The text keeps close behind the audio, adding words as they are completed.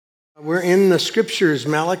We're in the scriptures,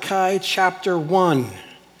 Malachi chapter 1.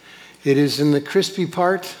 It is in the crispy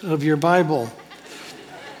part of your Bible.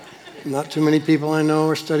 Not too many people I know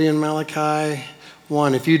are studying Malachi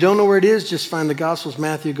 1. If you don't know where it is, just find the Gospels,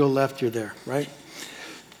 Matthew, go left, you're there, right?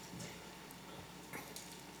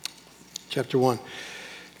 Chapter 1.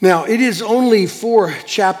 Now, it is only 4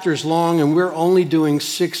 chapters long, and we're only doing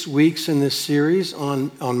 6 weeks in this series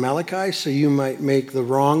on Malachi, so you might make the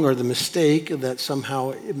wrong or the mistake that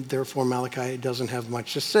somehow, therefore, Malachi doesn't have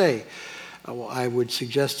much to say. Well, I would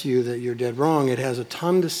suggest to you that you're dead wrong. It has a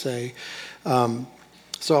ton to say,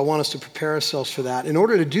 so I want us to prepare ourselves for that. In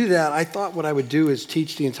order to do that, I thought what I would do is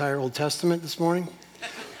teach the entire Old Testament this morning.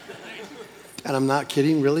 And I'm not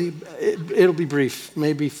kidding, really. It'll be brief,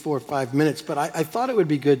 maybe 4 or 5 minutes, but I thought it would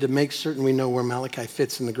be good to make certain we know where Malachi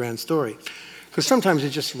fits in the grand story. Because sometimes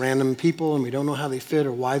it's just random people and we don't know how they fit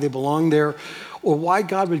or why they belong there or why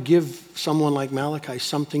God would give someone like Malachi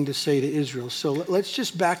something to say to Israel. So let's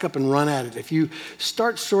just back up and run at it. If you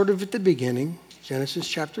start sort of at the beginning, Genesis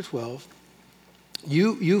chapter 12,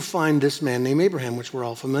 you find this man named Abraham, which we're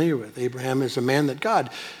all familiar with. Abraham is a man that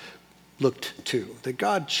God looked to, that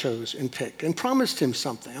God chose and picked and promised him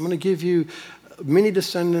something. I'm going to give you many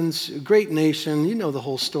descendants, a great nation. You know the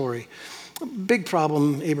whole story. Big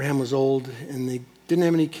problem, Abraham was old and they didn't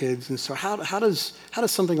have any kids. And so how does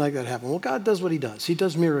something like that happen? Well, God does what he does. He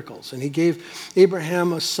does miracles. And he gave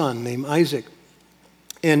Abraham a son named Isaac.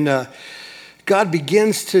 And God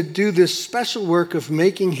begins to do this special work of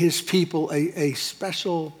making his people a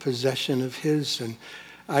special possession of his. And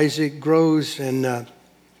Isaac grows and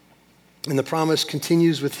the promise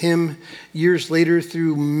continues with him. Years later,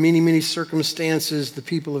 through many, many circumstances, the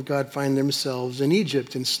people of God find themselves in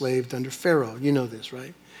Egypt, enslaved under Pharaoh. You know this,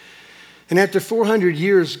 right? And after 400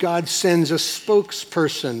 years, God sends a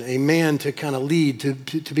spokesperson, a man to kind of lead,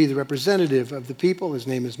 to be the representative of the people. His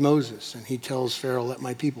name is Moses. And he tells Pharaoh, let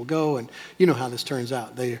my people go. And you know how this turns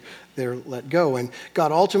out. They're let go. And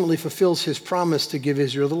God ultimately fulfills his promise to give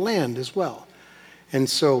Israel the land as well. And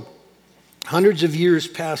so hundreds of years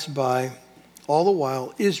pass by. All the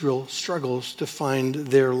while, Israel struggles to find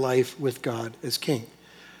their life with God as king.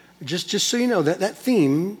 Just so you know, that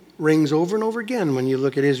theme rings over and over again when you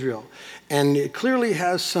look at Israel. And it clearly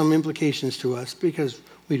has some implications to us because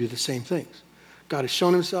we do the same things. God has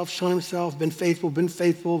shown himself, been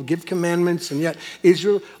faithful, give commandments, and yet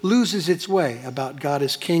Israel loses its way about God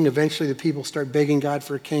as king. Eventually the people start begging God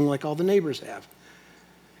for a king like all the neighbors have.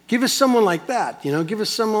 Give us someone like that, give us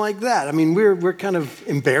someone like that. I mean, we're kind of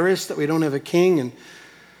embarrassed that we don't have a king, and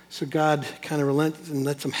so God kind of relents and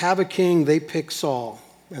lets them have a king. They pick Saul,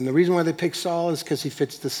 and the reason why they pick Saul is because he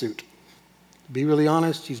fits the suit. To be really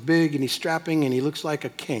honest, he's big and he's strapping and he looks like a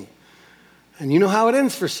king. And you know how it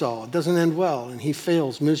ends for Saul. It doesn't end well, and he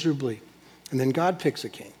fails miserably. And then God picks a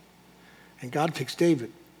king, and God picks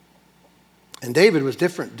David. And David was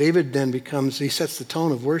different. David then he sets the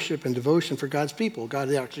tone of worship and devotion for God's people.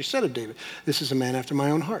 God actually said of David, this is a man after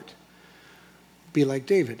my own heart. Be like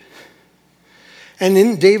David. And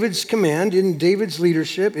in David's command, in David's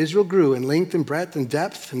leadership, Israel grew in length and breadth and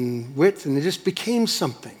depth and width, and it just became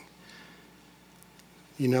something.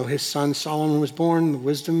 His son Solomon was born, the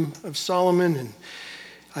wisdom of Solomon, and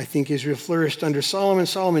I think Israel flourished under Solomon.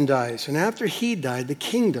 Solomon dies, and after he died, the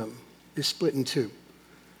kingdom is split in two.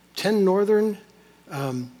 10 northern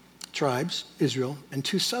tribes, Israel, and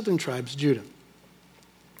 2 southern tribes, Judah.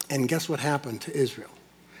 And guess what happened to Israel?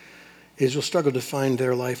 Israel struggled to find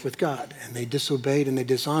their life with God, and they disobeyed and they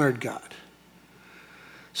dishonored God.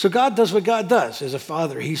 So God does what God does as a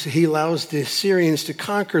father. He allows the Assyrians to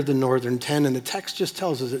conquer the northern 10, and the text just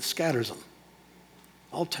tells us it scatters them,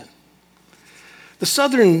 all 10. The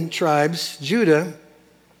southern tribes, Judah,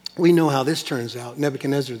 we know how this turns out.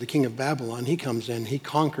 Nebuchadnezzar, the king of Babylon, he comes in, he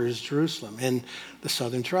conquers Jerusalem and the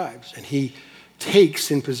southern tribes. And he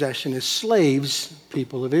takes in possession as slaves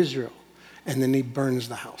people of Israel. And then he burns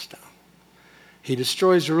the house down. He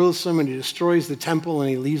destroys Jerusalem and he destroys the temple and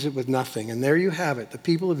he leaves it with nothing. And there you have it. The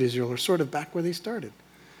people of Israel are sort of back where they started,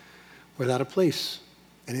 without a place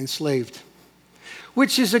and enslaved.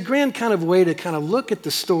 Which is a grand kind of way to kind of look at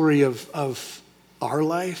the story of our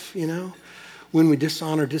life, When we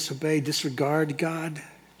dishonor, disobey, disregard God,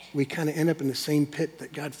 we kind of end up in the same pit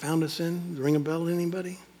that God found us in. Ring a bell to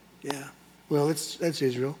anybody? Yeah. Well, that's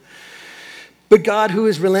Israel. But God, who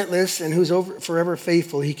is relentless and who's forever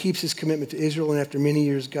faithful, he keeps his commitment to Israel, and after many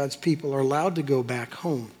years, God's people are allowed to go back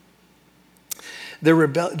home.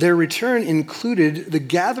 Their return included the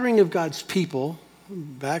gathering of God's people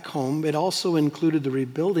back home, it also included the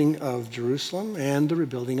rebuilding of Jerusalem and the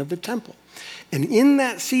rebuilding of the temple. And in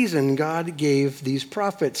that season, God gave these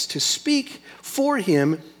prophets to speak for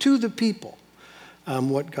him to the people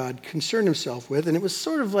what God concerned himself with. And it was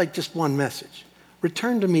sort of like just one message: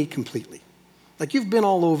 return to me completely. Like you've been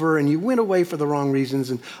all over and you went away for the wrong reasons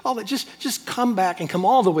and all that. Just come back and come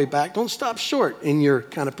all the way back. Don't stop short in your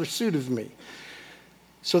kind of pursuit of me.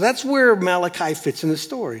 So that's where Malachi fits in the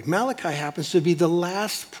story. Malachi happens to be the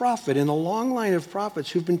last prophet in a long line of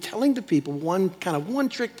prophets who've been telling the people one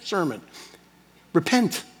trick sermon.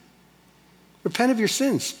 Repent. Repent of your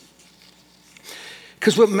sins.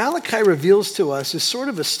 Because what Malachi reveals to us is sort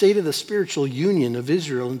of a state of the spiritual union of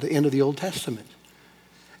Israel at the end of the Old Testament.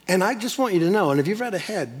 And I just want you to know, and if you've read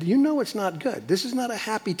ahead, you know it's not good. This is not a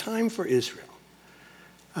happy time for Israel.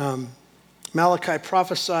 Malachi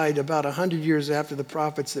prophesied about 100 years after the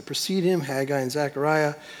prophets that precede him, Haggai and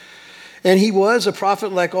Zechariah. And he was a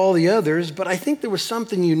prophet like all the others, but I think there was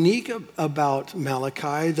something unique about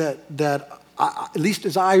Malachi that at least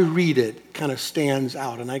as I read it, kind of stands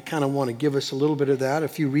out. And I kind of want to give us a little bit of that, a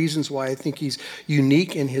few reasons why I think he's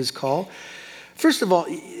unique in his call. First of all,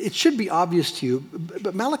 it should be obvious to you,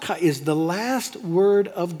 but Malachi is the last word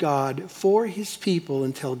of God for his people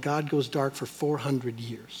until God goes dark for 400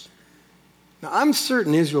 years. Now, I'm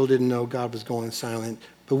certain Israel didn't know God was going silent,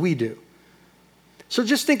 but we do. So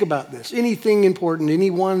just think about this. Anything important,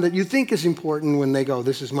 anyone that you think is important when they go,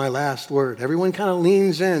 this is my last word. Everyone kind of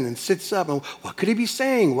leans in and sits up. And what could he be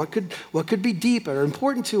saying? What could be deep or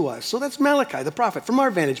important to us? So that's Malachi, the prophet. From our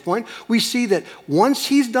vantage point, we see that once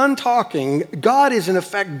he's done talking, God is in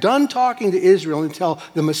effect done talking to Israel until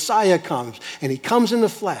the Messiah comes. And he comes in the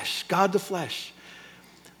flesh, God the flesh,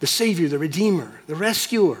 the Savior, the Redeemer, the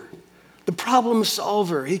Rescuer, the problem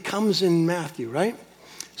solver. He comes in Matthew, right?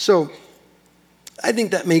 So I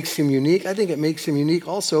think that makes him unique. I think it makes him unique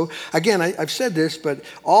also. Again, I've said this, but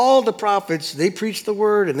all the prophets, they preached the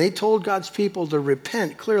word and they told God's people to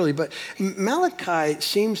repent clearly. But Malachi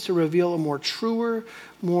seems to reveal a more truer,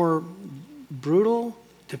 more brutal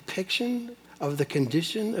depiction of the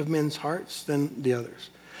condition of men's hearts than the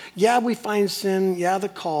others. Yeah, we find sin. Yeah, the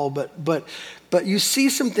call. But you see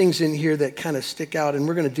some things in here that kind of stick out, and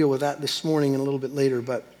we're going to deal with that this morning and a little bit later.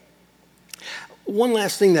 But one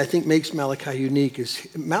last thing that I think makes Malachi unique is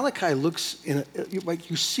Malachi looks like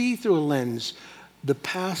you see through a lens the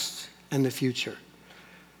past and the future.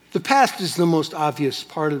 The past is the most obvious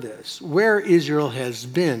part of this. Where Israel has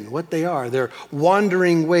been, what they are, their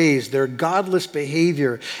wandering ways, their godless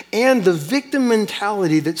behavior, and the victim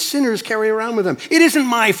mentality that sinners carry around with them. It isn't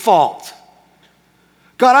my fault.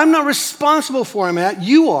 God, I'm not responsible for him.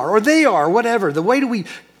 You are, or they are, whatever. The way do we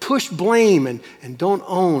push blame and don't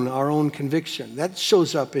own our own conviction? That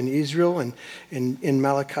shows up in Israel and in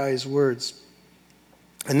Malachi's words.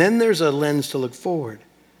 And then there's a lens to look forward,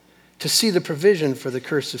 to see the provision for the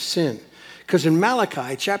curse of sin. Because in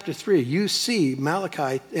Malachi chapter 3, you see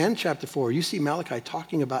Malachi, and chapter 4, you see Malachi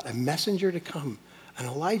talking about a messenger to come, an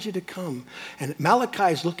Elijah to come. And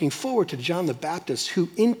Malachi is looking forward to John the Baptist, who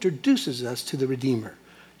introduces us to the Redeemer.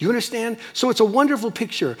 You understand? So it's a wonderful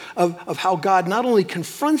picture of how God not only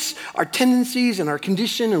confronts our tendencies and our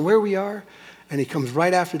condition and where we are, and he comes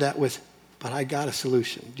right after that with, but I got a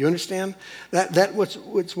solution. Do you understand? That's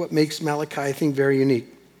what makes Malachi, I think, very unique.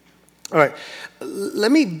 All right,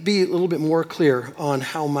 let me be a little bit more clear on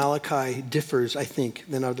how Malachi differs, I think,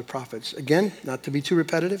 than other prophets. Again, not to be too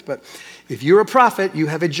repetitive, but if you're a prophet, you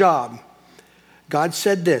have a job. God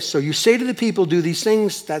said this. So you say to the people, do these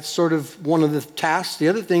things. That's sort of one of the tasks. The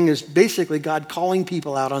other thing is basically God calling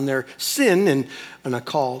people out on their sin and a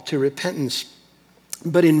call to repentance.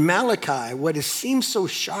 But in Malachi, what seems so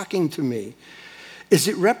shocking to me is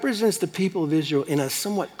it represents the people of Israel in a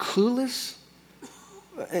somewhat clueless,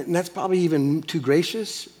 and that's probably even too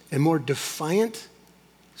gracious, and more defiant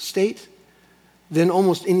state than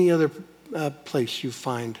almost any other place you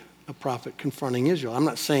find a prophet confronting Israel. I'm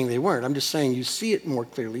not saying they weren't. I'm just saying you see it more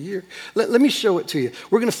clearly here. Let me show it to you.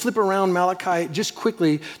 We're going to flip around Malachi just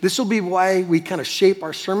quickly. This will be why we kind of shape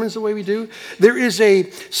our sermons the way we do. There is a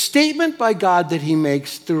statement by God that he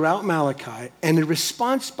makes throughout Malachi and a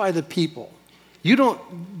response by the people.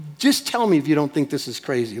 Just tell me if you don't think this is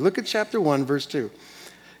crazy. Look at chapter 1, verse 2.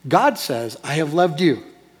 God says, I have loved you.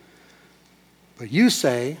 But you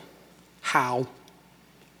say, how?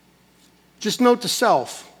 Just note to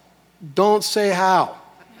self. Don't say how.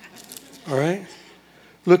 All right?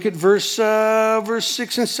 Look at verse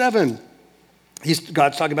 6 and 7.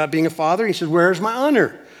 God's talking about being a father. He says, where's my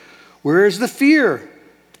honor? Where is the fear?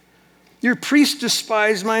 Your priests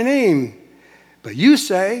despise my name. But you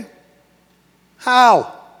say,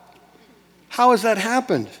 how? How has that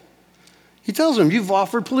happened? He tells them, you've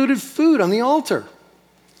offered polluted food on the altar.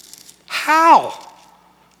 How?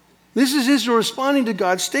 This is Israel responding to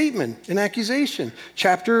God's statement, an accusation.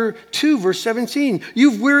 Chapter 2, verse 17.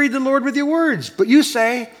 You've wearied the Lord with your words, but you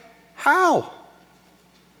say, how?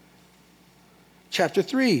 Chapter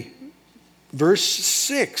 3, verse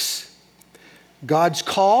 6. God's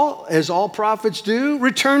call, as all prophets do,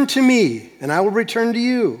 return to me, and I will return to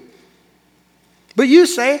you. But you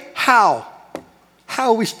say, how?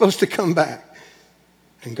 How are we supposed to come back?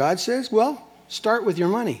 And God says, well, start with your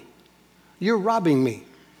money. You're robbing me.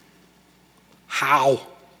 How?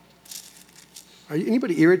 Are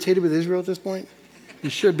anybody irritated with Israel at this point? You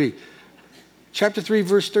should be. Chapter 3,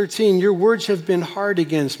 verse 13, your words have been hard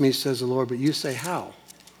against me, says the Lord, but you say, how?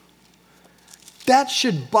 That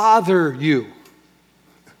should bother you.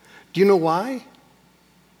 Do you know why?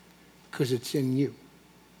 Because it's in you.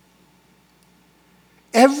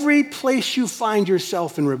 Every place you find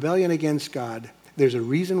yourself in rebellion against God, there's a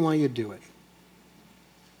reason why you do it.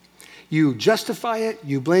 You justify it,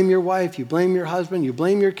 you blame your wife, you blame your husband, you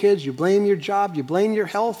blame your kids, you blame your job, you blame your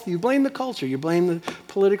health, you blame the culture, you blame the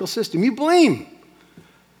political system. You blame.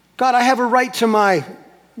 God, I have a right to my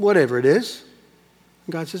whatever it is.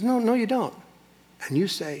 And God says, no, you don't. And you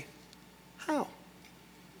say, how?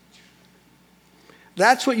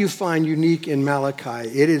 That's what you find unique in Malachi.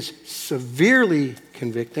 It is severely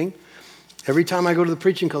convicting. Every time I go to the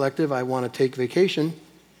preaching collective, I want to take vacation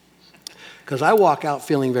because I walk out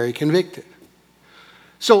feeling very convicted.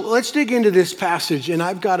 So let's dig into this passage, and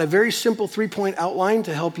I've got a very simple 3-point outline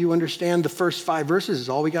to help you understand the first 5 verses. Is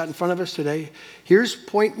all we got in front of us today. Here's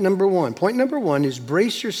point number 1. Point number 1 is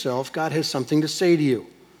brace yourself. God has something to say to you.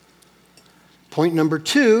 Point number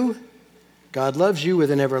 2, God loves you with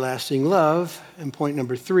an everlasting love. And point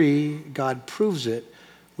number 3, God proves it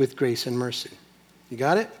with grace and mercy. You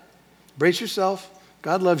got it? Brace yourself.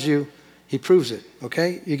 God loves you. He proves it.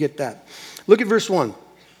 Okay? You get that. Look at verse 1.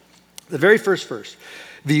 The very first verse.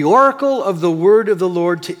 The oracle of the word of the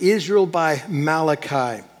Lord to Israel by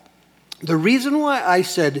Malachi. The reason why I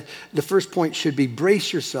said the first point should be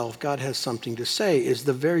brace yourself, God has something to say, is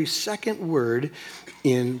the very second word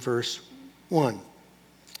in verse 1.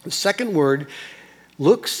 The second word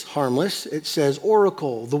looks harmless. It says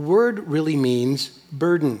oracle. The word really means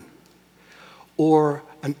burden or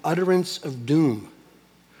an utterance of doom.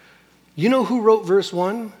 You know who wrote verse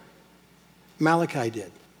 1? Malachi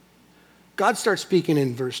did. God starts speaking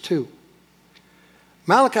in verse 2.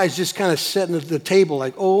 Malachi's just kind of setting at the table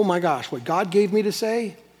like, oh my gosh, what God gave me to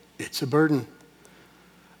say, it's a burden.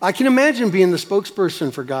 I can imagine being the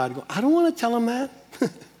spokesperson for God. I don't want to tell him that.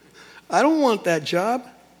 I don't want that job.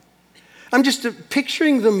 I'm just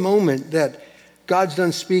picturing the moment that God's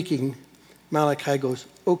done speaking. Malachi goes,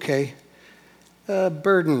 okay,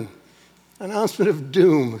 burden, announcement of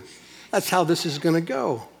doom. That's how this is going to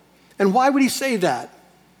go. And why would he say that?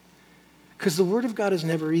 Because the word of God is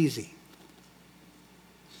never easy.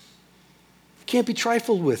 It can't be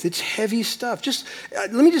trifled with. It's heavy stuff.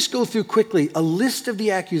 Let me just go through quickly a list of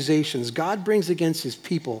the accusations God brings against his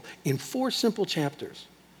people in 4 simple chapters.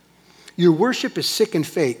 Your worship is sick and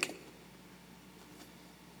fake.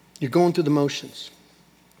 You're going through the motions.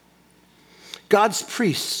 God's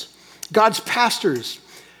priests, God's pastors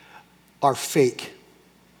are fake.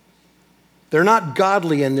 They're not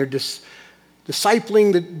godly, and they're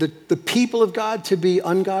discipling the people of God to be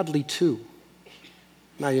ungodly too.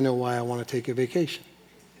 Now you know why I want to take a vacation.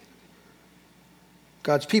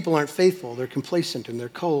 God's people aren't faithful. They're complacent and they're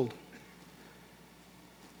cold.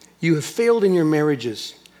 You have failed in your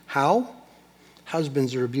marriages. How?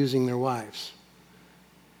 Husbands are abusing their wives.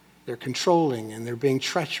 They're controlling and they're being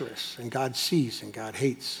treacherous, and God sees and God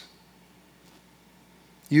hates.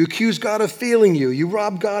 You accuse God of failing you. You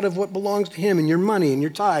rob God of what belongs to him and your money and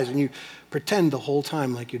your tithes, and you pretend the whole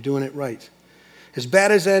time like you're doing it right. As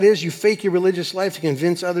bad as that is, you fake your religious life to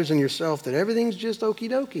convince others and yourself that everything's just okie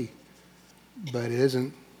dokie. But it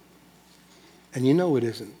isn't. And you know it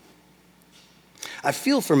isn't. I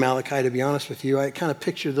feel for Malachi, to be honest with you. I kind of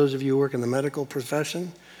picture those of you who work in the medical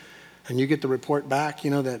profession, and you get the report back,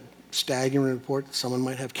 that staggering report that someone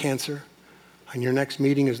might have cancer. And your next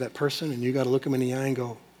meeting is that person, and you got to look them in the eye and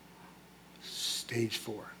go, stage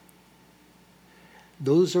 4.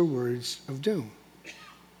 Those are words of doom.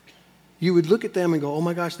 You would look at them and go, oh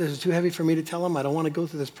my gosh, this is too heavy for me to tell them. I don't want to go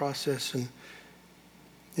through this process. And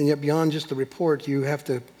yet beyond just the report, you have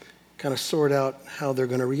to kind of sort out how they're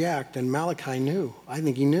going to react. And Malachi knew. I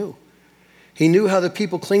think he knew. He knew how the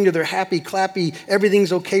people cling to their happy, clappy,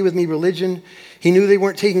 everything's okay with me religion. He knew they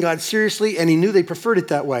weren't taking God seriously, and he knew they preferred it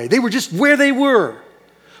that way. They were just where they were.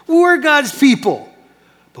 We're God's people.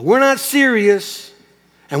 but we're not serious,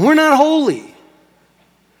 and we're not holy.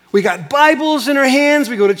 We got Bibles in our hands,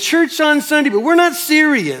 we go to church on Sunday, but we're not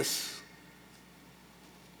serious.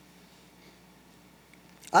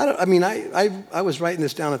 I was writing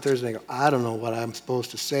this down on Thursday, and I go, I don't know what I'm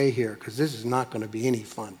supposed to say here, because this is not going to be any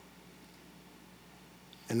fun.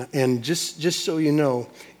 And just so you know,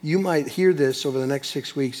 you might hear this over the next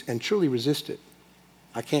 6 weeks and truly resist it.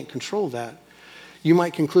 I can't control that. You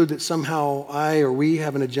might conclude that somehow I or we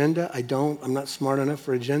have an agenda. I don't. I'm not smart enough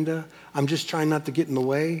for agenda. I'm just trying not to get in the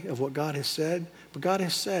way of what God has said. But God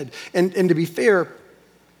has said. And to be fair,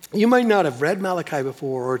 you might not have read Malachi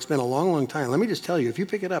before, or it's been a long, long time. Let me just tell you, if you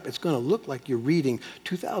pick it up, it's going to look like you're reading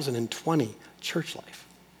 2020 church life.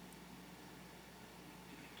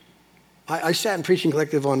 I sat in Preaching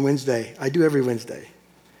Collective on Wednesday. I do every Wednesday.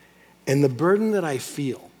 And the burden that I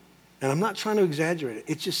feel, and I'm not trying to exaggerate it,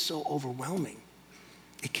 it's just so overwhelming.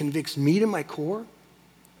 It convicts me to my core.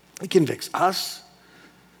 It convicts us.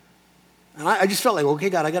 And I just felt like, okay,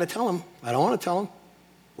 God, I got to tell him. I don't want to tell him.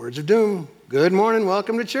 Words of doom. Good morning,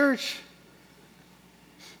 welcome to church.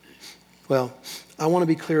 Well, I want to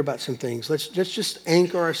be clear about some things. Let's just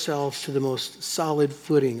anchor ourselves to the most solid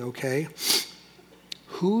footing, okay?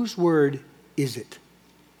 Whose word is it?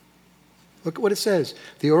 Look at what it says.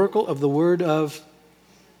 The oracle of the word of...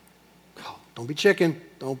 Oh, don't be chicken.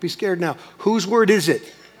 Don't be scared now. Whose word is it?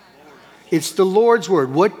 It's the Lord's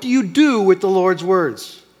word. What do you do with the Lord's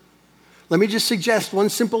words? Let me just suggest one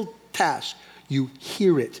simple task. You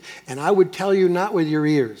hear it. And I would tell you not with your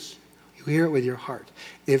ears. You hear it with your heart.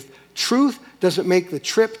 If truth doesn't make the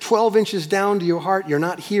trip 12 inches down to your heart, you're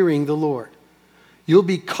not hearing the Lord. You'll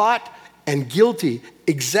be caught and guilty,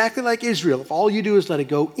 exactly like Israel, if all you do is let it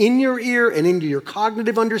go in your ear and into your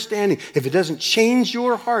cognitive understanding. If it doesn't change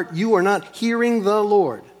your heart, you are not hearing the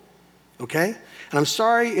Lord. Okay? And I'm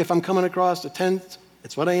sorry if I'm coming across the 10th.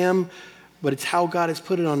 It's what I am, but it's how God has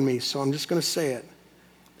put it on me, so I'm just going to say it.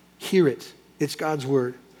 Hear it. It's God's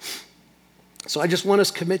word. So I just want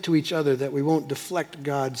us to commit to each other that we won't deflect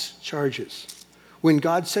God's charges. When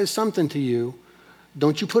God says something to you,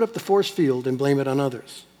 don't you put up the force field and blame it on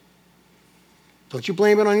others. Don't you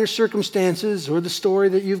blame it on your circumstances or the story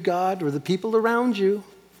that you've got or the people around you.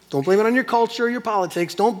 Don't blame it on your culture or your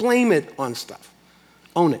politics. Don't blame it on stuff.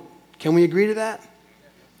 Own it. Can we agree to that?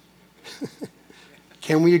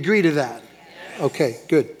 Can we agree to that? Okay,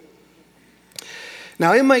 good.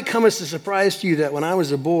 Now, it might come as a surprise to you that when I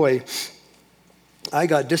was a boy, I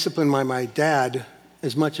got disciplined by my dad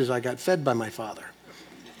as much as I got fed by my father.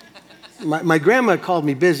 My grandma called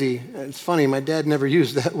me busy. It's funny, my dad never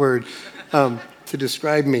used that word to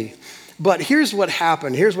describe me. But here's what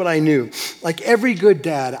happened. Here's what I knew. Like every good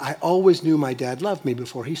dad, I always knew my dad loved me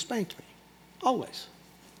before he spanked me. Always.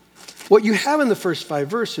 What you have in the first 5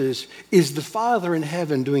 verses is the Father in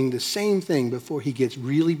heaven doing the same thing before he gets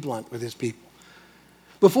really blunt with his people.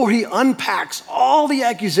 Before he unpacks all the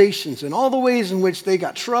accusations and all the ways in which they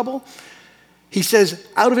got trouble, he says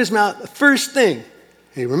out of his mouth, the first thing,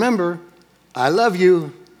 hey, remember, I love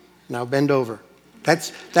you, now bend over.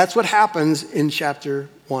 That's what happens in chapter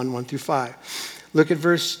 1 through 5. Look at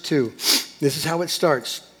verse 2. This is how it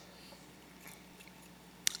starts.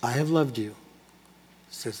 I have loved you,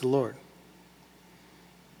 says the Lord.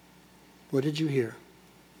 What did you hear?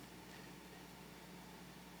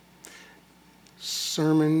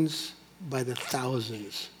 Sermons by the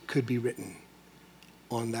thousands could be written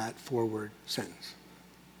on that 4-word sentence.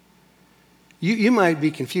 You might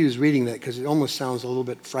be confused reading that because it almost sounds a little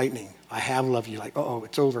bit frightening. I have loved you, like, oh,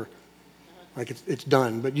 it's over. Like it's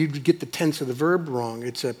done. But you get the tense of the verb wrong.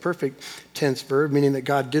 It's a perfect tense verb, meaning that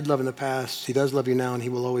God did love in the past, he does love you now, and he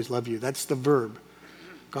will always love you. That's the verb.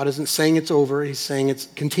 God isn't saying it's over, he's saying it's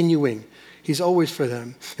continuing. He's always for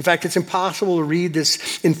them. In fact, it's impossible to read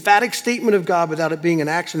this emphatic statement of God without it being an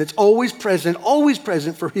action. It's always present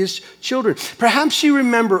for his children. Perhaps you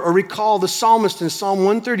remember or recall the psalmist in Psalm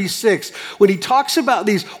 136 when he talks about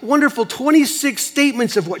these wonderful 26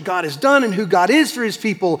 statements of what God has done and who God is for his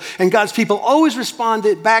people. And God's people always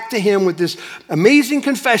responded back to him with this amazing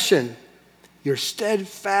confession. Your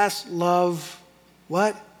steadfast love,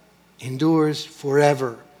 what? Endures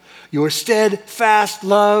forever. Your steadfast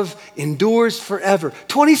love endures forever.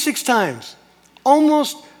 26 times.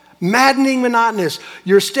 Almost maddening monotonous.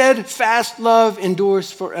 Your steadfast love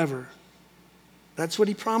endures forever. That's what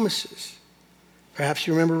he promises. Perhaps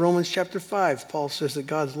you remember Romans chapter 5. Paul says that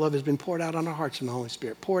God's love has been poured out on our hearts in the Holy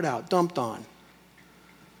Spirit. Poured out, dumped on.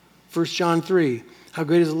 1 John 3. How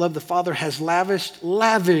great is the love the Father has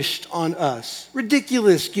lavished on us.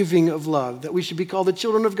 Ridiculous giving of love, that we should be called the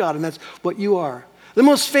children of God, and that's what you are. The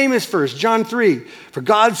most famous verse, John 3, for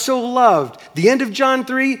God so loved. The end of John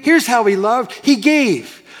 3, here's how he loved. He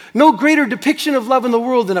gave. No greater depiction of love in the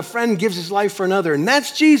world than a friend gives his life for another. And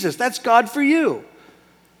that's Jesus. That's God for you.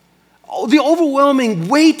 Oh, the overwhelming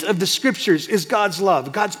weight of the scriptures is God's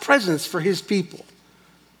love, God's presence for his people.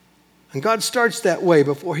 And God starts that way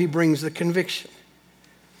before he brings the conviction.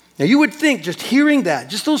 Now you would think just hearing that,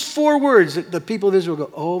 just those 4 words, that the people of Israel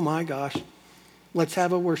go, oh my gosh, let's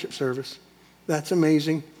have a worship service. That's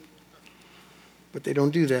amazing. But they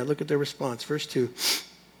don't do that. Look at their response. Verse 2.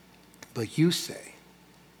 But you say,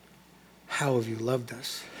 how have you loved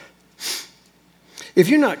us? If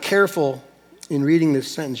you're not careful in reading this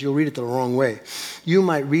sentence, you'll read it the wrong way. You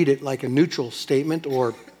might read it like a neutral statement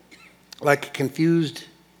or like a confused,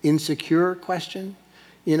 insecure question.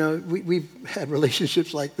 You know, we've had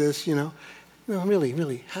relationships like this, you know. No,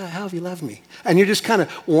 really, how have you loved me? And you're just kind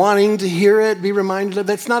of wanting to hear it, be reminded of.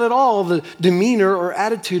 That's not at all the demeanor or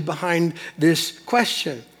attitude behind this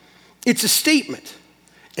question. It's a statement.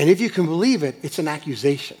 And if you can believe it, it's an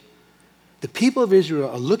accusation. The people of Israel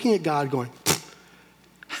are looking at God going,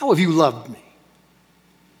 how have you loved me?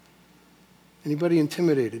 Anybody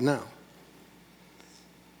intimidated? No.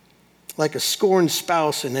 Like a scorned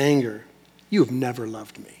spouse in anger, you have never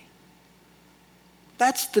loved me.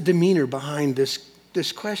 That's the demeanor behind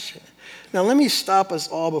this question. Now, let me stop us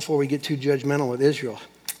all before we get too judgmental with Israel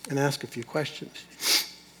and ask a few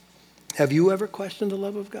questions. Have you ever questioned the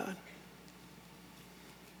love of God?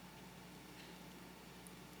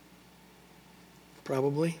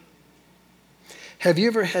 Probably. Have you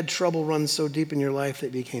ever had trouble run so deep in your life that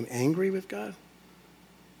you became angry with God?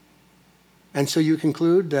 And so you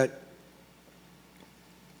conclude that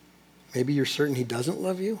maybe you're certain he doesn't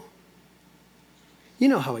love you? You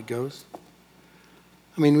know how it goes.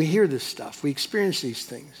 I mean, we hear this stuff. We experience these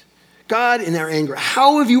things. God, in our anger,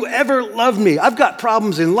 how have you ever loved me? I've got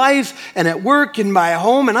problems in life and at work and my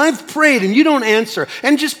home, and I've prayed and you don't answer.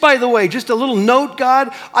 And just by the way, just a little note,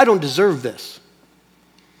 God, I don't deserve this.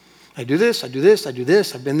 I do this, I do this, I do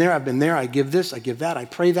this. I've been there, I give this, I give that. I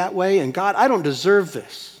pray that way. And God, I don't deserve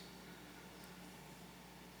this.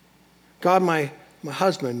 God, my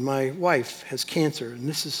husband, my wife has cancer, and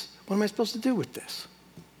what am I supposed to do with this?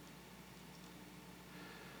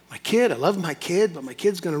 My kid, I love my kid, but my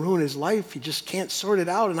kid's going to ruin his life. He just can't sort it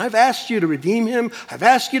out. And I've asked you to redeem him. I've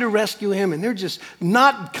asked you to rescue him, and they're just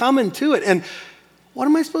not coming to it. And what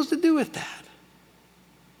am I supposed to do with that?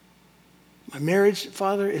 My marriage,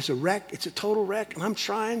 Father, is a wreck. It's a total wreck, and I'm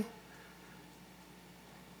trying.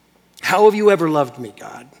 How have you ever loved me,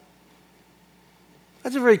 God?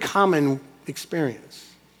 That's a very common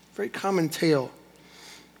experience, very common tale.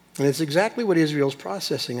 And it's exactly what Israel's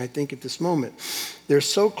processing, I think, at this moment. They're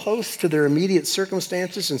so close to their immediate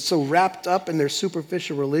circumstances and so wrapped up in their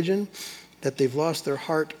superficial religion that they've lost their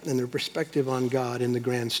heart and their perspective on God in the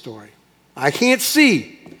grand story. I can't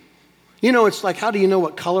see. You know, it's like, how do you know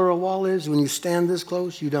what color a wall is when you stand this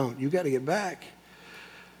close? You don't. You got to get back.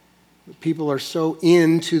 People are so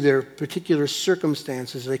into their particular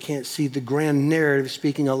circumstances they can't see the grand narrative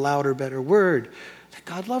speaking a louder, better word, that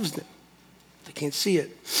God loves them. They can't see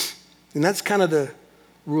it. And that's kind of the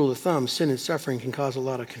rule of thumb. Sin and suffering can cause a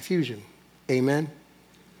lot of confusion. Amen?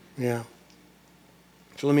 Yeah.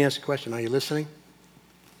 So let me ask you a question. Are you listening?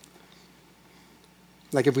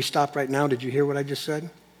 Like if we stopped right now, did you hear what I just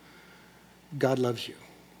said? God loves you.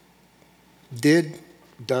 Did,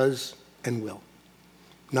 does, and will.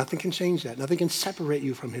 Nothing can change that. Nothing can separate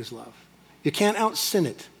you from his love. You can't out-sin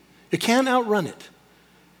it. You can't outrun it.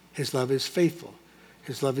 His love is faithful.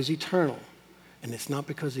 His love is eternal. And it's not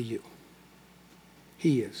because of you.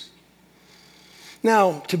 He is.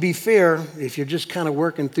 Now, to be fair, if you're just kind of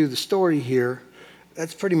working through the story here,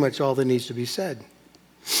 that's pretty much all that needs to be said.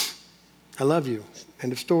 I love you.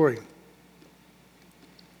 End of story.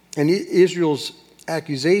 And Israel's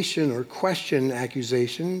accusation or question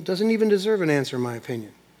accusation doesn't even deserve an answer, in my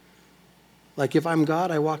opinion. Like if I'm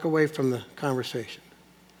God, I walk away from the conversation.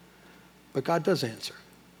 But God does answer.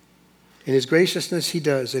 In his graciousness, he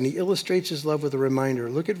does, and he illustrates his love with a reminder.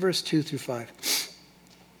 Look at verse 2 through 5.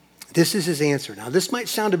 This is his answer. Now, this might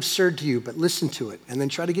sound absurd to you, but listen to it, and then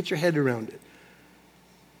try to get your head around it.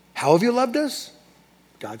 How have you loved us?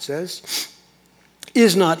 God says,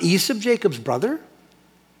 is not Esau Jacob's brother?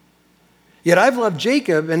 Yet I've loved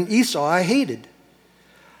Jacob, and Esau I hated.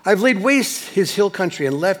 I've laid waste his hill country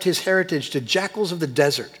and left his heritage to jackals of the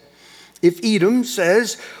desert. If Edom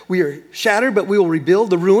says, we are shattered, but we will rebuild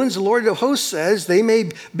the ruins, the Lord of hosts says, they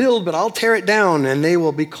may build, but I'll tear it down, and they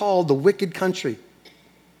will be called the wicked country.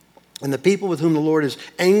 and the people with whom the Lord is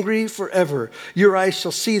angry forever. Your eyes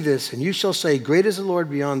shall see this, and you shall say, great is the Lord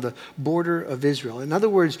beyond the border of Israel. In other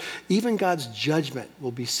words, even God's judgment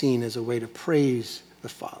will be seen as a way to praise the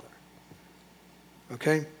Father.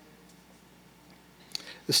 Okay?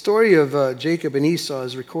 The story of Jacob and Esau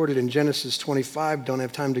is recorded in Genesis 25. Don't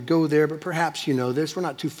have time to go there, but perhaps you know this. We're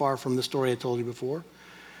not too far from the story I told you before.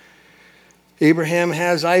 Abraham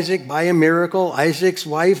has Isaac by a miracle. Isaac's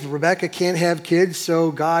wife, Rebekah, can't have kids,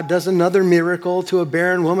 so God does another miracle to a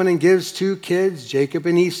barren woman and gives 2 kids, Jacob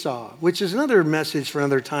and Esau, which is another message for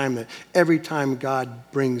another time, that every time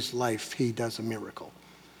God brings life, he does a miracle.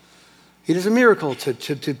 He does a miracle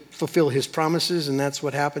to fulfill his promises, and that's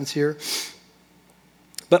what happens here.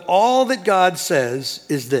 But all that God says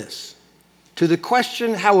is this. To the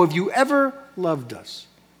question, how have you ever loved us?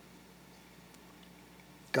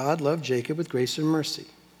 God loved Jacob with grace and mercy.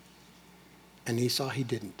 And Esau, he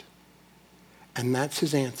didn't. And that's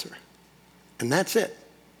his answer. And that's it.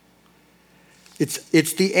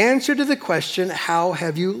 It's the answer to the question, how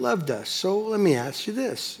have you loved us? So let me ask you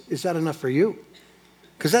this. Is that enough for you?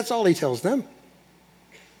 Because that's all he tells them.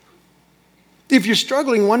 If you're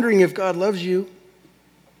struggling, wondering if God loves you,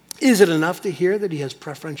 is it enough to hear that he has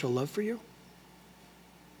preferential love for you?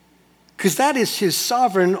 Because that is his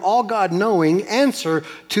sovereign, all-God-knowing answer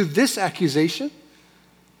to this accusation.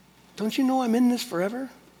 Don't you know I'm in this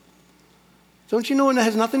forever? Don't you know it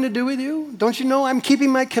has nothing to do with you? Don't you know I'm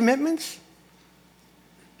keeping my commitments?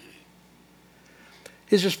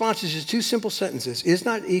 His response is just 2 simple sentences. Is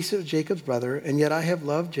not Esau Jacob's brother, and yet I have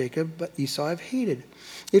loved Jacob, but Esau I've hated?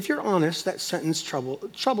 If you're honest, that sentence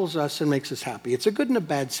troubles us and makes us happy. It's a good and a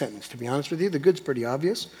bad sentence, to be honest with you. The good's pretty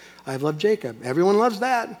obvious. I've loved Jacob. Everyone loves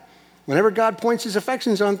that. Whenever God points his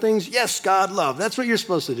affections on things, yes, God, love. That's what you're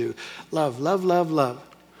supposed to do. Love, love, love, love.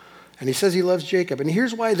 And he says he loves Jacob. And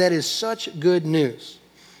here's why that is such good news.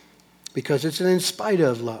 Because it's an in spite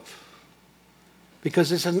of love.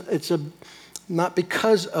 Because it's not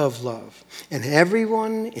because of love. And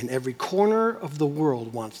everyone in every corner of the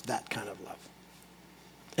world wants that kind of love.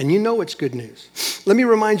 And you know it's good news. Let me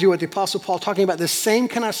remind you what the Apostle Paul, talking about this same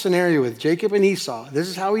kind of scenario with Jacob and Esau. This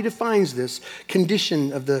is how he defines this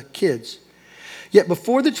condition of the kids. Yet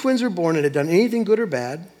before the twins were born and had done anything good or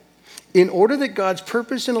bad, in order that God's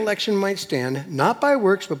purpose and election might stand, not by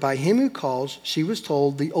works, but by him who calls, she was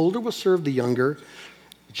told, the older will serve the younger,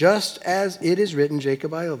 just as it is written,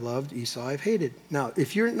 Jacob I have loved, Esau I've hated. Now,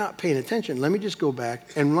 if you're not paying attention, let me just go back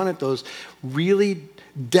and run at those really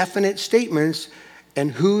definite statements and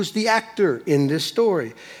who's the actor in this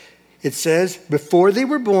story. It says, before they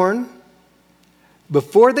were born,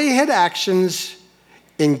 before they had actions,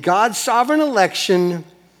 in God's sovereign election,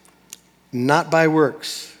 not by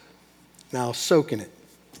works. Now, soak in it.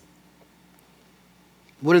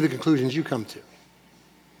 What are the conclusions you come to?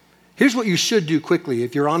 Here's what you should do quickly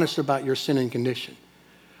if you're honest about your sin and condition.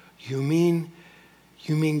 You mean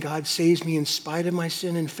God saves me in spite of my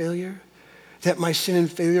sin and failure? That my sin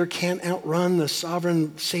and failure can't outrun the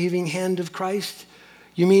sovereign saving hand of Christ?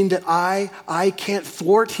 You mean that I can't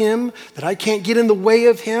thwart him? That I can't get in the way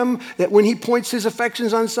of him? That when he points his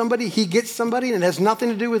affections on somebody, he gets somebody and it has nothing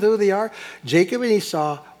to do with who they are? Jacob and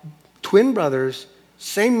Esau, twin brothers,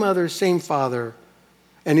 same mother, same father.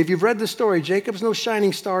 And if you've read the story, Jacob's no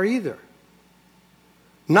shining star either.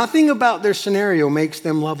 Nothing about their scenario makes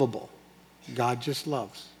them lovable. God just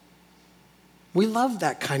loves. We love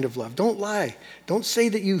that kind of love. Don't lie. Don't say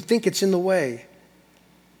that you think it's in the way.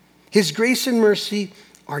 His grace and mercy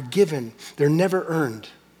are given. They're never earned.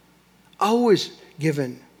 Always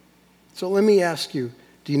given. So let me ask you,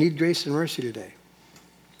 do you need grace and mercy today?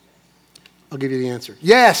 I'll give you the answer.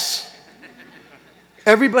 Yes.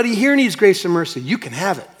 Everybody here needs grace and mercy. You can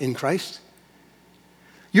have it in Christ.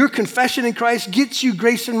 Your confession in Christ gets you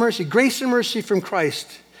grace and mercy. Grace and mercy from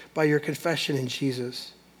Christ by your confession in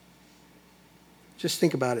Jesus. Just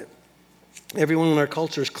think about it. Everyone in our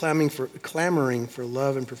culture is clamoring for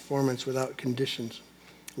love and performance without conditions.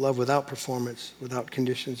 Love without performance, without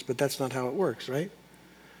conditions. But that's not how it works, right?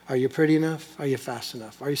 Are you pretty enough? Are you fast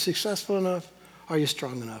enough? Are you successful enough? Are you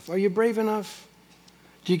strong enough? Are you brave enough?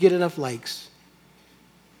 Do you get enough likes?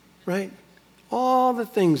 Right? All the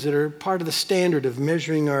things that are part of the standard of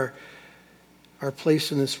measuring our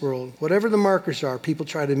place in this world. Whatever the markers are, people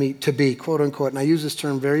try to be, quote unquote, and I use this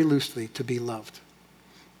term very loosely, to be loved.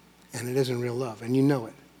 And it isn't real love, and you know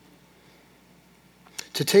it.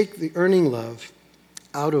 To take the earning love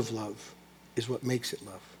out of love is what makes it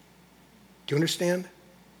love. Do you understand?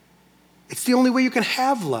 It's the only way you can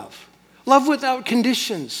have love. Love without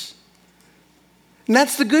conditions. And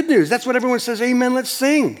that's the good news. That's what everyone says, amen, let's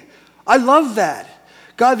sing. I love that.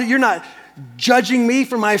 God, that you're not judging me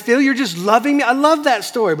for my failure. You're just loving me. I love that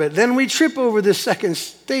story. But then we trip over this second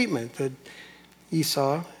statement that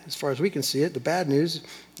Esau, as far as we can see it, the bad news,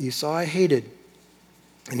 Esau I hated.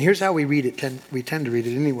 And here's how we read it. We tend to read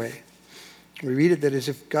it anyway. We read it that as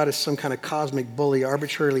if God is some kind of cosmic bully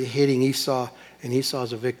arbitrarily hating Esau, and Esau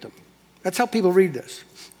is a victim. That's how people read this.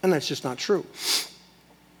 And that's just not true.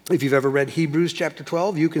 If you've ever read Hebrews chapter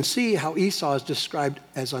 12, you can see how Esau is described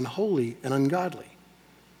as unholy and ungodly.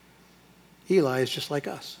 Eli is just like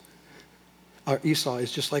us. Or Esau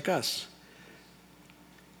is just like us.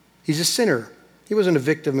 He's a sinner. He wasn't a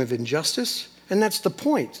victim of injustice, and that's the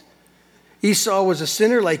point. Esau was a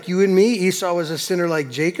sinner like you and me. Esau was a sinner like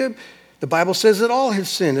Jacob. The Bible says that all have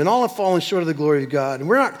sinned and all have fallen short of the glory of God. And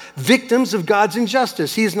we're not victims of God's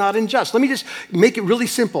injustice. He is not unjust. Let me just make it really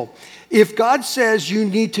simple. If God says you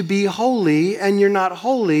need to be holy and you're not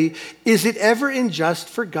holy, is it ever unjust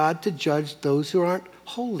for God to judge those who aren't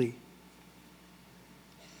holy?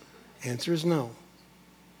 Answer is no.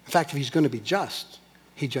 In fact, if he's going to be just,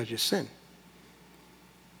 he judges sin.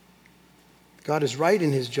 God is right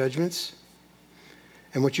in his judgments.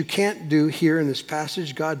 And what you can't do here in this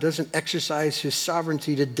passage, God doesn't exercise his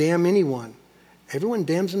sovereignty to damn anyone. Everyone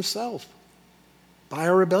damns himself by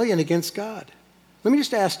our rebellion against God. Let me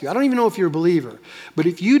just ask you, I don't even know if you're a believer, but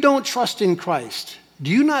if you don't trust in Christ,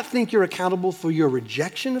 do you not think you're accountable for your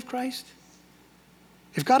rejection of Christ?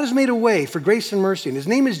 If God has made a way for grace and mercy, and his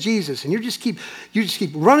name is Jesus, and you just keep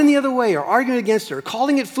running the other way or arguing against it or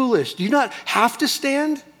calling it foolish, do you not have to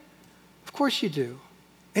stand? Of course you do.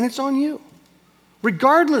 And it's on you,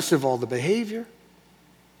 regardless of all the behavior.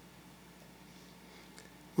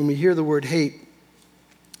 When we hear the word hate,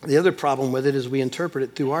 the other problem with it is we interpret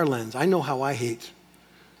it through our lens. I know how I hate.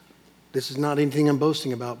 This is not anything I'm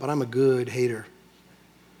boasting about, but I'm a good hater.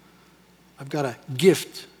 I've got a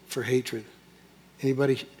gift for hatred.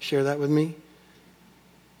 Anybody share that with me?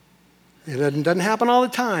 It doesn't happen all the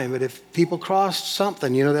time, but if people cross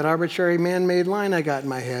something, that arbitrary man-made line I got in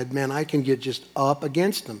my head, man, I can get just up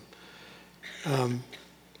against them.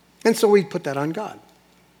 And so we put that on God.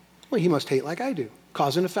 Well, he must hate like I do.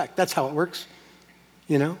 Cause and effect. That's how it works.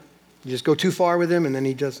 You just go too far with him and then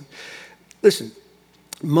he doesn't. Listen,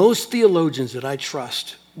 most theologians that I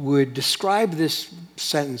trust would describe this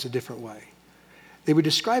sentence a different way. They would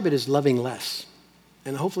describe it as loving less.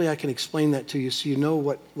 And hopefully I can explain that to you so you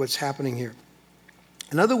know what's happening here.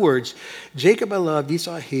 In other words, Jacob I loved,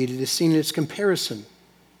 Esau I hated is seen in its comparison.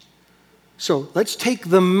 So let's take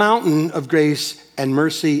the mountain of grace and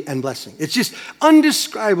mercy and blessing. It's just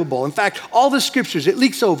undescribable. In fact, all the scriptures, it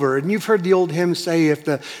leaks over. And you've heard the old hymn say, if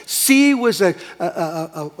the sea was a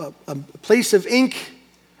place of ink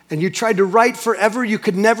and you tried to write forever, you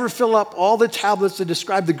could never fill up all the tablets that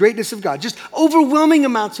describe the greatness of God. Just overwhelming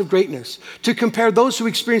amounts of greatness. To compare those who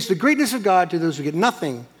experience the greatness of God to those who get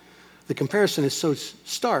nothing, the comparison is so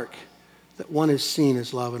stark that one is seen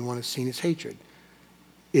as love and one is seen as hatred.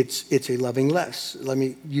 It's a loving less. Let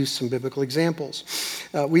me use some biblical examples.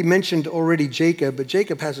 We mentioned already Jacob, but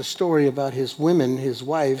Jacob has a story about his women, his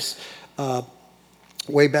wives,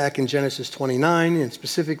 way back in Genesis 29, and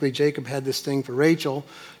specifically Jacob had this thing for Rachel.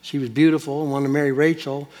 She was beautiful and wanted to marry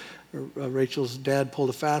Rachel. Rachel's dad pulled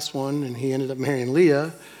a fast one, and he ended up marrying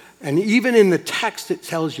Leah. And even in the text, it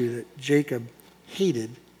tells you that Jacob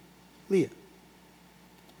hated Leah.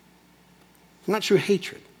 Not true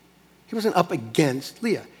hatred. He wasn't up against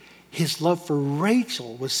Leah. His love for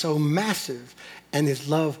Rachel was so massive, and his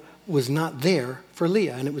love was not there for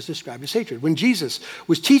Leah, and it was described as hatred. When Jesus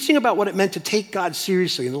was teaching about what it meant to take God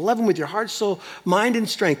seriously and to love him with your heart, soul, mind, and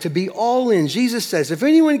strength, to be all in, Jesus says, if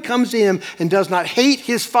anyone comes to him and does not hate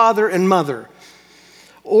his father and mother,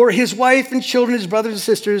 or his wife and children, his brothers and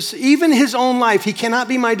sisters, even his own life, he cannot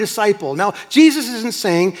be my disciple. Now, Jesus isn't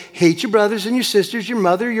saying hate your brothers and your sisters, your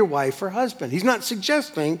mother, your wife, or husband. He's not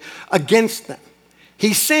suggesting against them.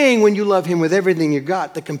 He's saying when you love him with everything you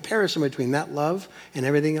got, the comparison between that love and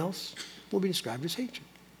everything else will be described as hatred.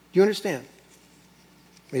 Do you understand?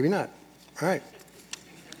 Maybe not. All right.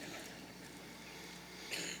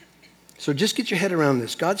 So just get your head around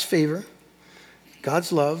this. God's favor,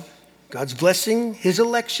 God's love, God's blessing, his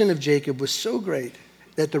election of Jacob was so great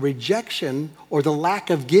that the rejection or the lack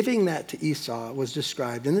of giving that to Esau was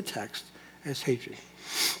described in the text as hatred.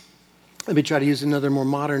 Let me try to use another more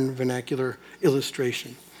modern vernacular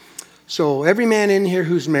illustration. So every man in here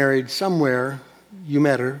who's married, somewhere you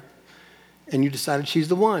met her and you decided she's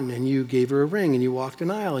the one and you gave her a ring and you walked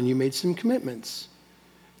an aisle and you made some commitments.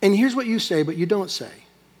 And here's what you say, but you don't say.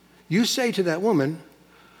 You say to that woman,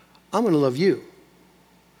 I'm going to love you,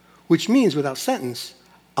 which means without sentence,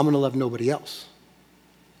 I'm going to love nobody else.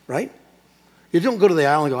 Right? You don't go to the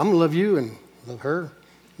aisle and go, I'm going to love you and love her,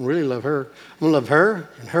 and really love her. I'm going to love her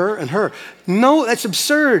and her and her. No, that's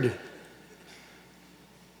absurd.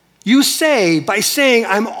 You say, by saying,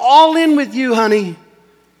 I'm all in with you, honey,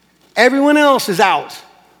 everyone else is out,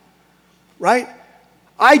 right?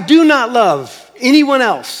 I do not love anyone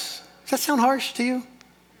else. Does that sound harsh to you?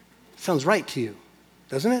 It sounds right to you,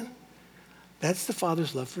 doesn't it? That's the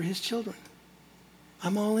Father's love for his children.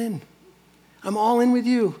 I'm all in. I'm all in with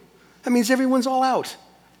you. That means everyone's all out,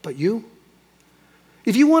 but you.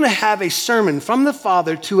 If you want to have a sermon from the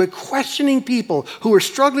Father to a questioning people who are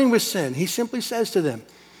struggling with sin, he simply says to them,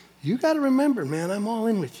 you got to remember, man, I'm all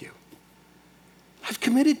in with you. I've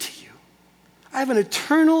committed to you. I have an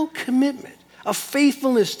eternal commitment of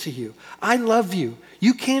faithfulness to you. I love you.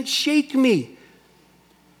 You can't shake me.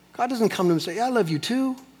 God doesn't come to him and say, I love you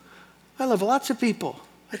too. I love lots of people.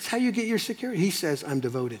 That's how you get your security. He says, I'm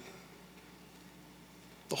devoted.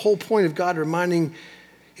 The whole point of God reminding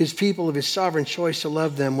his people of his sovereign choice to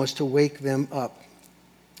love them was to wake them up.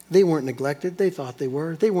 They weren't neglected. They thought they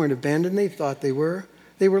were. They weren't abandoned. They thought they were.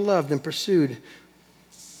 They were loved and pursued.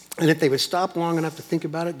 And if they would stop long enough to think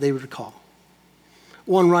about it, they would recall.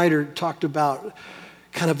 One writer talked about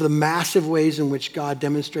kind of the massive ways in which God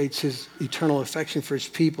demonstrates his eternal affection for his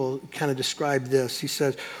people, kind of described this. He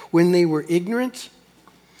says, when they were ignorant,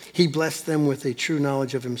 he blessed them with a true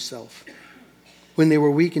knowledge of himself. When they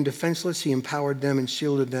were weak and defenseless, he empowered them and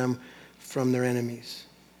shielded them from their enemies.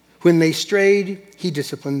 When they strayed, he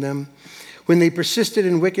disciplined them. When they persisted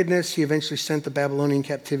in wickedness, he eventually sent the Babylonian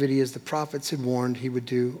captivity as the prophets had warned he would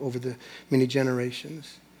do over the many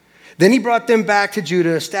generations. Then he brought them back to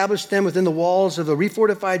Judah, established them within the walls of the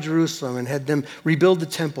refortified Jerusalem, and had them rebuild the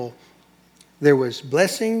temple. There was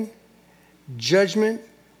blessing, judgment,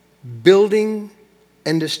 building,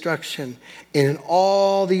 and destruction. And in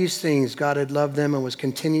all these things, God had loved them and was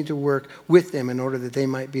continuing to work with them in order that they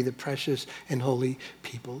might be the precious and holy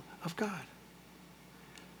people of God.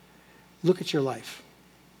 Look at your life.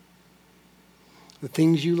 The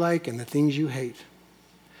things you like and the things you hate.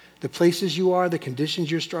 The places you are, the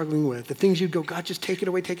conditions you're struggling with, the things you go, God, just take it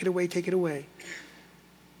away, take it away, take it away.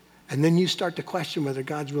 And then you start to question whether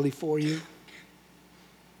God's really for you.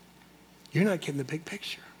 You're not getting the big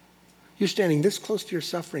picture. You're standing this close to your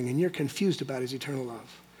suffering and you're confused about his eternal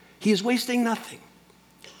love. He is wasting nothing.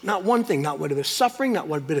 Not one thing, not one bit of suffering, not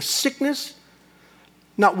one bit of sickness,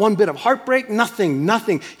 not one bit of heartbreak,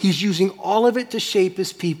 nothing. He's using all of it to shape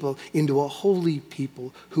his people into a holy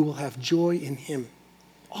people who will have joy in him.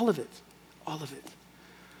 All of it.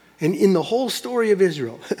 And in the whole story of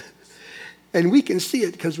Israel, and we can see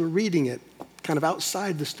it because we're reading it kind of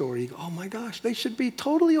outside the story. You go, oh my gosh, they should be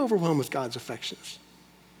totally overwhelmed with God's affections.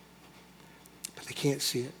 But they can't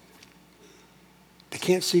see it. They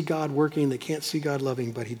can't see God working. They can't see God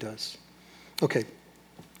loving, but he does. Okay,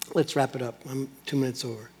 let's wrap it up. I'm 2 minutes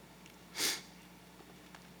over.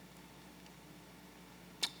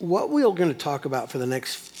 What we're going to talk about for the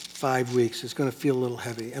next 5 weeks is going to feel a little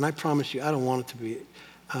heavy. And I promise you, I don't want it to be.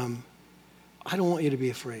 I don't want you to be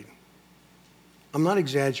afraid. I'm not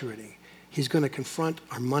exaggerating. He's going to confront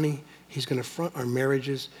our money. He's going to confront our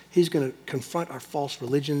marriages. He's going to confront our false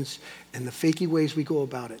religions and the fakey ways we go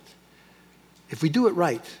about it. If we do it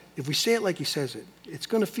right, if we say it like he says it, it's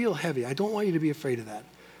going to feel heavy. I don't want you to be afraid of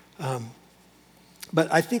that.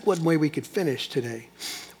 But I think one way we could finish today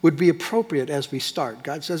would be appropriate as we start.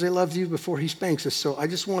 God says, I love you before he spanks us. So I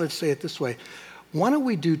just wanted to say it this way. Why don't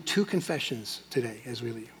we do 2 confessions today as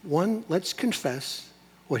we leave? One, let's confess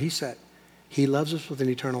what he said. He loves us with an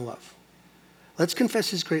eternal love. Let's confess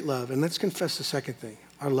his great love. And let's confess the second thing.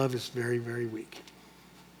 Our love is very, very weak.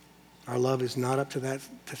 Our love is not up to that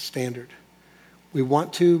standard. We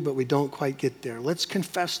want to, but we don't quite get there. Let's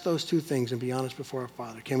confess those 2 things and be honest before our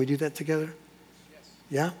Father. Can we do that together? Yes.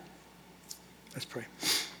 Yeah? Let's pray.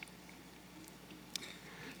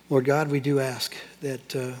 Lord God, we do ask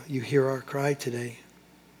that you hear our cry today.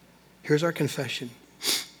 Here's our confession.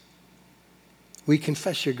 We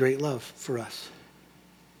confess your great love for us.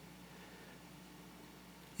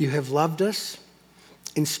 You have loved us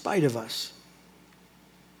in spite of us.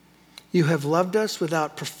 You have loved us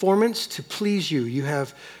without performance to please you. You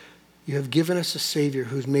have given us a Savior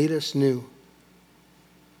who's made us new.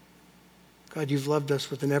 God, you've loved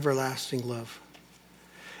us with an everlasting love.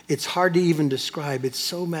 It's hard to even describe. It's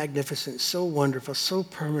so magnificent, so wonderful, so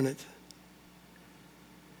permanent.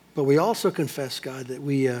 But we also confess, God, that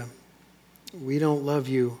we don't love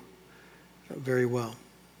you very well.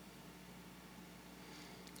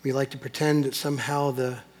 We like to pretend that somehow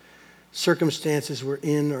the circumstances we're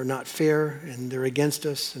in are not fair and they're against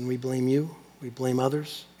us, and we blame you. We blame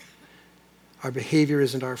others. Our behavior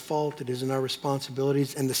isn't our fault. It isn't our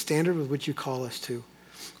responsibilities. And the standard with which you call us to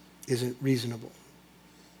isn't reasonable.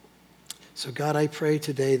 So God, I pray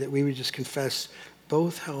today that we would just confess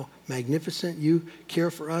both how magnificent you care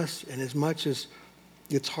for us, and as much as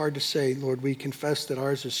it's hard to say, Lord, we confess that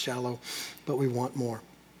ours is shallow, but we want more.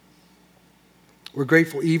 We're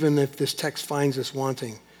grateful even if this text finds us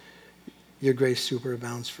wanting. Your grace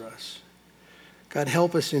superabounds for us. God,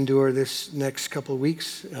 help us endure this next couple of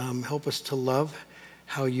weeks. Help us to love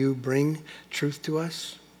how you bring truth to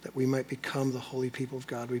us, that we might become the holy people of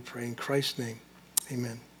God, we pray in Christ's name.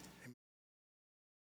 Amen.